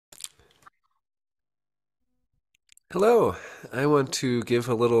Hello, I want to give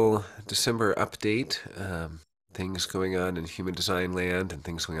a little December update. Things going on in human design land and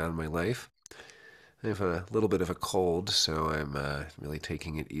things going on in my life. I have a little bit of a cold, so I'm really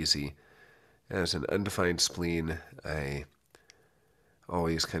taking it easy. As an undefined spleen, I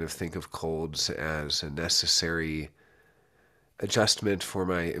always kind of think of colds as a necessary adjustment for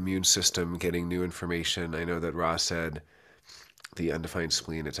my immune system getting new information. I know that Ra said the undefined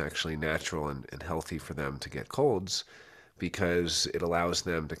spleen, it's actually natural and healthy for them to get colds because it allows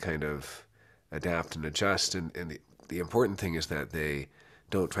them to kind of adapt and adjust. And the important thing is that they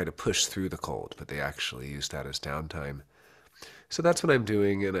don't try to push through the cold, but they actually use that as downtime. So that's what I'm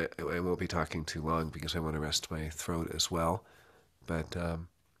doing, and I won't be talking too long because I want to rest my throat as well. But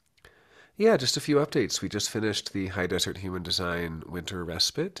yeah, just a few updates. We just finished the High Desert Human Design Winter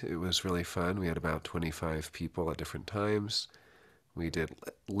Respite. It was really fun. We had about 25 people at different times. We did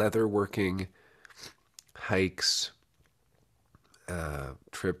leather working, hikes,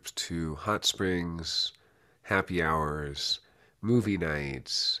 trip to hot springs, happy hours, movie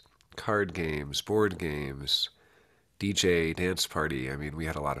nights, card games, board games, DJ, dance party. I mean, we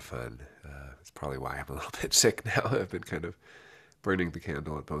had a lot of fun. It's probably why I'm a little bit sick now. I've been kind of burning the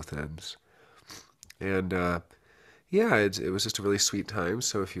candle at both ends. And yeah, it was just a really sweet time.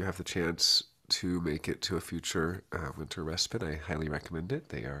 So if you have the chance to make it to a future winter respite, I highly recommend it.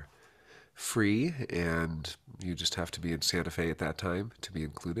 They are free, and you just have to be in Santa Fe at that time to be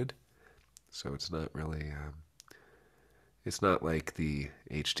included. So it's not really, it's not like the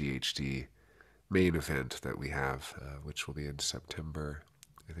HDHD main event that we have, which will be in September,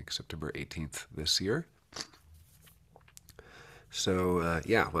 I think September 18th this year. So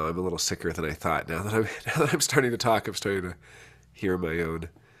yeah, well, I'm a little sicker than I thought. Now that I'm now that I'm starting to talk, I'm starting to hear my own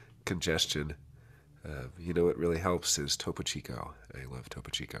congestion. You know what really helps is Topo Chico. I love Topo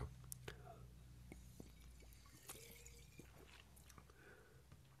Chico.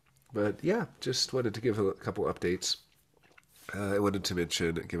 But yeah, just wanted to give a couple updates. I wanted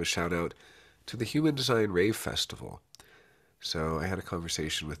to give a shout out to the Human Design Rave Festival. So I had a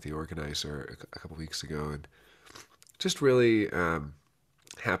conversation with the organizer a couple weeks ago, and just really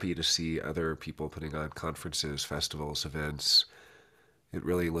happy to see other people putting on conferences, festivals, events. It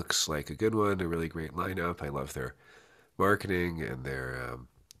really looks like a good one, a really great lineup. I love their marketing and their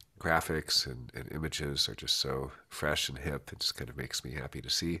graphics and images are just so fresh and hip. It just kind of makes me happy to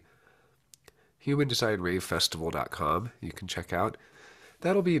see. HumanDesignRaveFestival.com you can check out.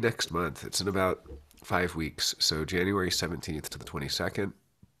 That'll be next month. It's in about 5 weeks, so January 17th to the 22nd.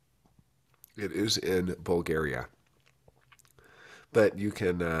 It is in Bulgaria, but you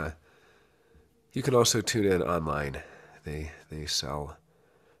can also tune in online. They sell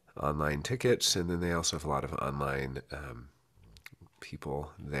online tickets, and then they also have a lot of online people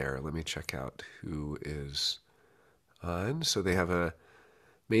there. Let me check out who is on. So they have a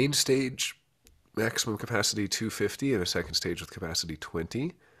main stage, maximum capacity 250, and a second stage with capacity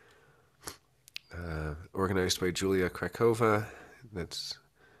 20. Organized by Julia Krakova. That's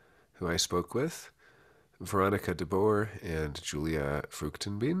who I spoke with. Veronica de Boer and Julia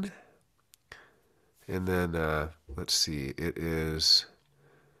Fruchtenbein. And then, let's see, it is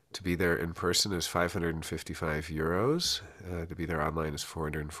to be there in person is 555 euros. To be there online is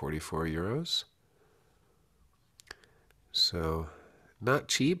 444 euros. So, not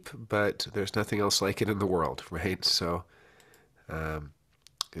cheap, but there's nothing else like it in the world, right? So, um,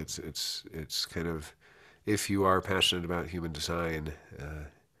 it's kind of if you are passionate about human design,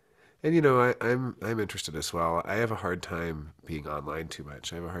 and you know I'm interested as well. I have a hard time being online too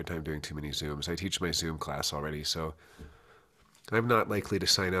much. I have a hard time doing too many Zooms. I teach my Zoom class already, so I'm not likely to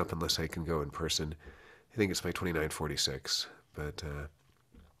sign up unless I can go in person. I think it's my 2946, but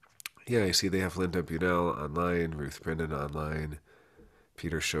yeah, I see they have Linda Bunell online, Ruth Brennan online,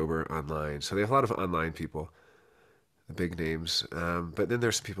 Peter Schober online. So they have a lot of online people, the big names. But then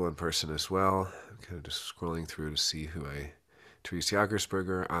there's some people in person as well. I'm kind of just scrolling through to see who I. Therese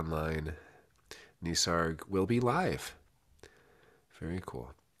Jagersberger online. Nisarg will be live. Very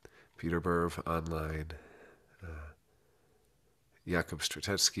cool. Peter Berv online. Jakub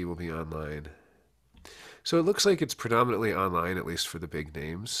Stratetsky will be online. So it looks like it's predominantly online, at least for the big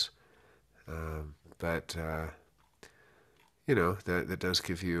names. But you know that does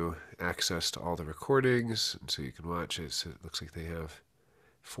give you access to all the recordings, and so you can watch it. So it looks like they have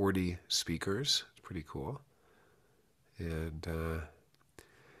 40 speakers. It's pretty cool, and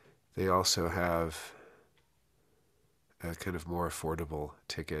they also have a kind of more affordable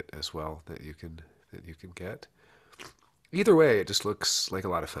ticket as well that you can get. Either way, it just looks like a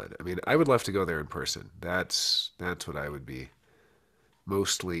lot of fun. I mean, I would love to go there in person. That's what I would be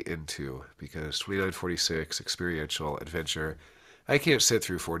mostly into, because 2946, experiential, adventure, I can't sit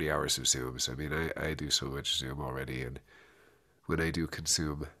through 40 hours of Zooms. I mean, I do so much Zoom already, and when I do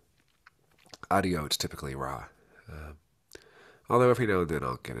consume audio, it's typically raw. Um, Although every now and then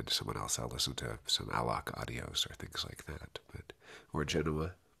I'll get into someone else. I'll listen to some Alok audios or things like that, or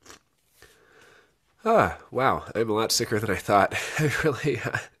Genoa. Ah, wow, I'm a lot sicker than I thought.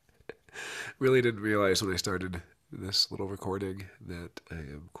 I really didn't realize when I started this little recording that I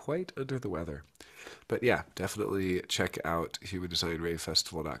am quite under the weather. But yeah, definitely check out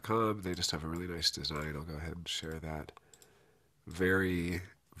humandesignravefestival.com. They just have a really nice design. I'll go ahead and share that. Very,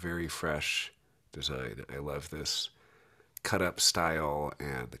 very fresh design. I love this cut up style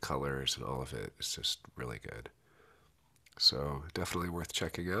and the colors and all of it. It's just really good. So definitely worth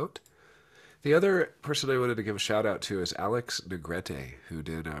checking out. The other person I wanted to give a shout out to is Alex Negrete, who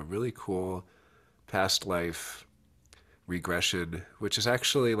did a really cool past life regression, which is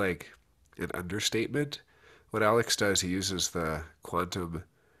actually like an understatement. What Alex does, he uses the quantum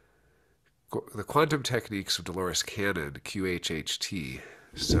techniques of Dolores Cannon, QHHT.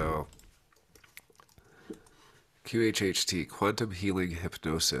 So QHHT, quantum healing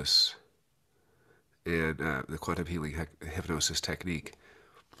hypnosis, and the quantum healing hypnosis technique.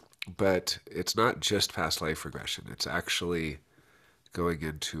 But it's not just past life regression. It's actually going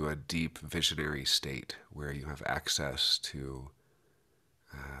into a deep visionary state where you have access to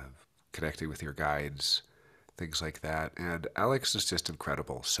connecting with your guides, things like that. And Alex is just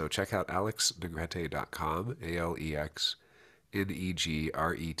incredible. So check out alexnegrete.com,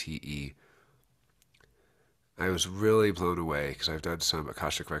 ALEXNEGRETE. I was really blown away because I've done some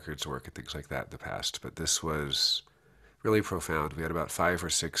Akashic Records work and things like that in the past, but this was really profound. We had about 5 or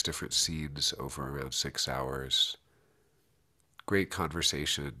 6 different scenes over around 6 hours. Great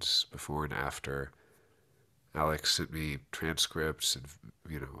conversations before and after. Alex sent me transcripts and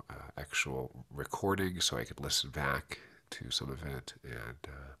actual recordings so I could listen back to some of it, and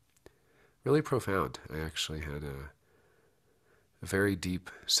really profound. I actually had a very deep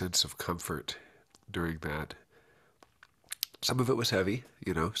sense of comfort during that. Some of it was heavy,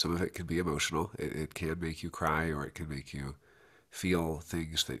 some of it can be emotional. It can make you cry, or it can make you feel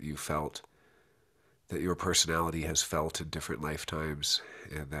things that you felt, that your personality has felt in different lifetimes,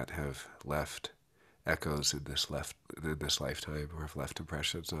 and that have left echoes in this lifetime, or have left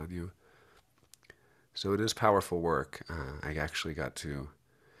impressions on you. So it is powerful work. I actually got to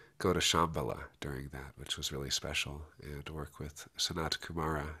go to Shambhala during that, which was really special, and work with Sanat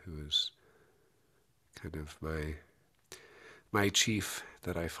Kumara, who is kind of my chief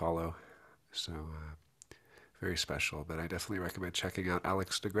that I follow. So very special. But I definitely recommend checking out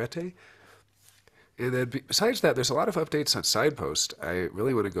Alex Negrete. And then besides that, there's a lot of updates on Signpost. I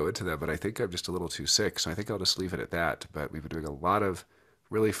really want to go into them, but I think I'm just a little too sick, so I think I'll just leave it at that. But we've been doing a lot of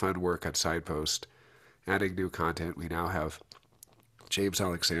really fun work on Signpost, adding new content. We now have James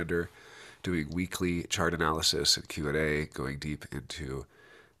Alexander doing weekly chart analysis and Q&A, going deep into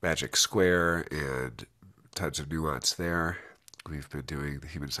Magic Square and tons of nuance there. We've been doing the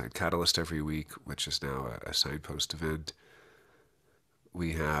Human Design Catalyst every week, which is now a Signpost event.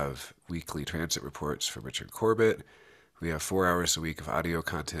 We have weekly transit reports from Richard Corbett. We have 4 hours a week of audio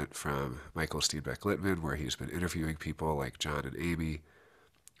content from Michael Steenbeck-Littman, where he's been interviewing people like John and Amy,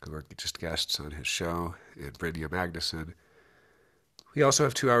 who are just guests on his show, and Brynja Magnuson. We also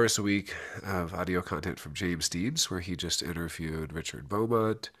have 2 hours a week of audio content from James Deans, where he just interviewed Richard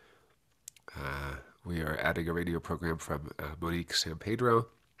Beaumont. We are adding a radio program from Monique Sampedro.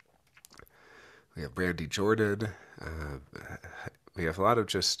 We have Brandy Jordan. We have a lot of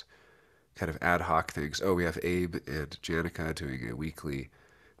just kind of ad hoc things. Oh, we have Abe and Janica doing a weekly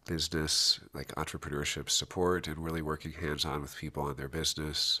business, like entrepreneurship support, and really working hands-on with people on their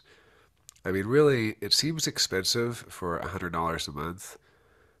business. I mean, really, it seems expensive for $100 a month,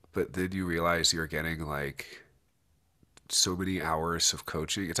 but then you realize you're getting like so many hours of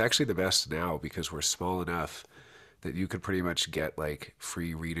coaching. It's actually the best now because we're small enough that you could pretty much get like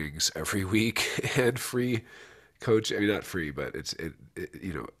free readings every week and free coach. I mean, not free, but it's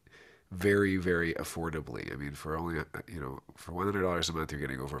very, very affordably. I mean, for only for $100 a month, you're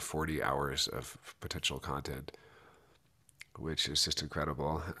getting over 40 hours of potential content, which is just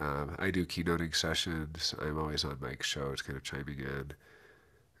incredible. I do keynoting sessions. I'm always on Mike's shows, kind of chiming in.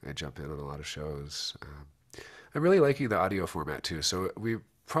 I jump in on a lot of shows. I'm really liking the audio format too. So we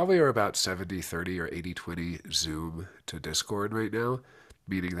probably are about 70-30 or 80-20 Zoom to Discord right now,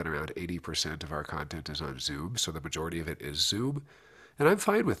 meaning that around 80% of our content is on Zoom. So the majority of it is Zoom. And I'm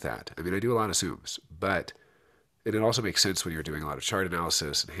fine with that. I mean, I do a lot of Zooms, but it also makes sense when you're doing a lot of chart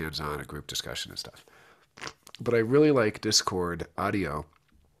analysis and hands-on and group discussion and stuff. But I really like Discord audio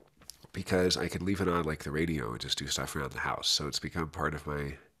because I can leave it on like the radio and just do stuff around the house. So it's become part of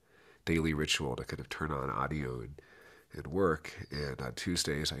my daily ritual to kind of turn on audio and work. And on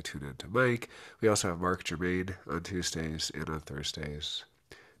Tuesdays, I tune into Mike. We also have Mark Germain on Tuesdays and on Thursdays.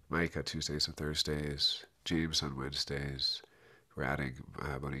 Mike on Tuesdays and Thursdays. James on Wednesdays. We're adding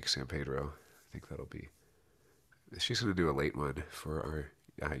Monique San Pedro. I think that'll be. She's going to do a late one for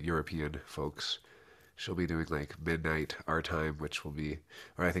our European folks. She'll be doing like midnight our time, which will be,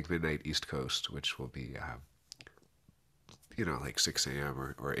 or I think midnight East Coast, which will be, like 6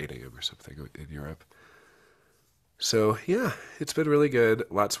 a.m. or 8 a.m. or something in Europe. So yeah, it's been really good.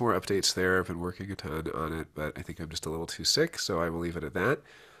 Lots more updates there. I've been working a ton on it, but I think I'm just a little too sick, so I will leave it at that.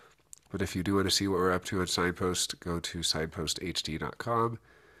 But if you do want to see what we're up to on Signpost, go to signposthd.com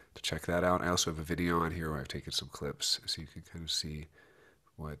to check that out. I also have a video on here where I've taken some clips so you can kind of see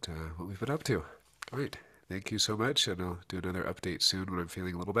what we've been up to. All right. Thank you so much, and I'll do another update soon when I'm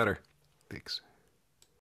feeling a little better. Thanks.